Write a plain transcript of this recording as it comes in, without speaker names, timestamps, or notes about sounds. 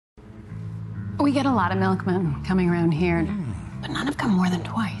We get a lot of milkmen coming around here, but none have come more than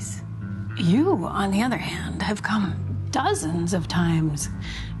twice. You, on the other hand, have come dozens of times.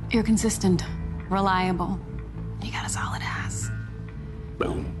 You're consistent, reliable. You got a solid ass.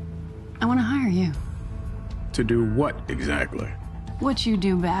 Boom. I want to hire you. To do what exactly? What you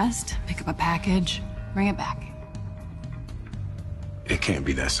do best. Pick up a package, bring it back. It can't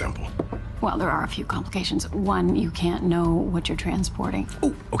be that simple. Well, there are a few complications. One, you can't know what you're transporting.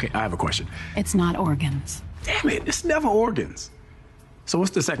 Oh, okay, I have a question. It's not organs. Damn it, it's never organs. So what's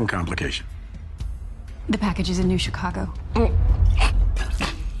the second complication? The package is in New Chicago.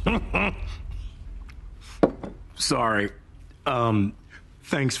 Sorry.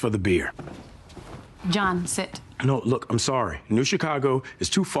 Thanks for the beer. John, sit. No, look, I'm sorry. New Chicago is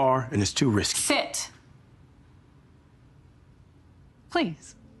too far and it's too risky. Sit.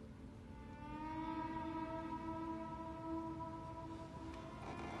 Please.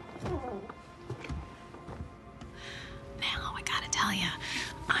 Now, I gotta tell you,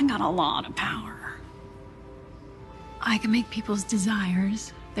 I got a lot of power. I can make people's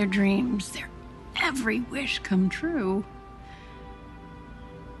desires, their dreams, their every wish come true.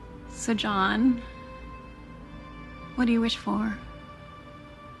 So, John, what do you wish for?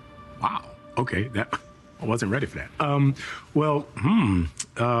 Wow. Okay, I wasn't ready for that.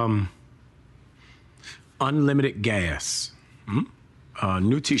 Unlimited gas.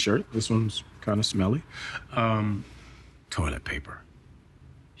 New t-shirt. This one's kind of smelly. Toilet paper.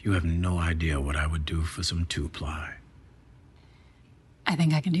 You have no idea what I would do for some 2-ply. I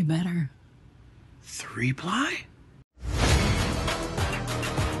think I can do better. 3-ply?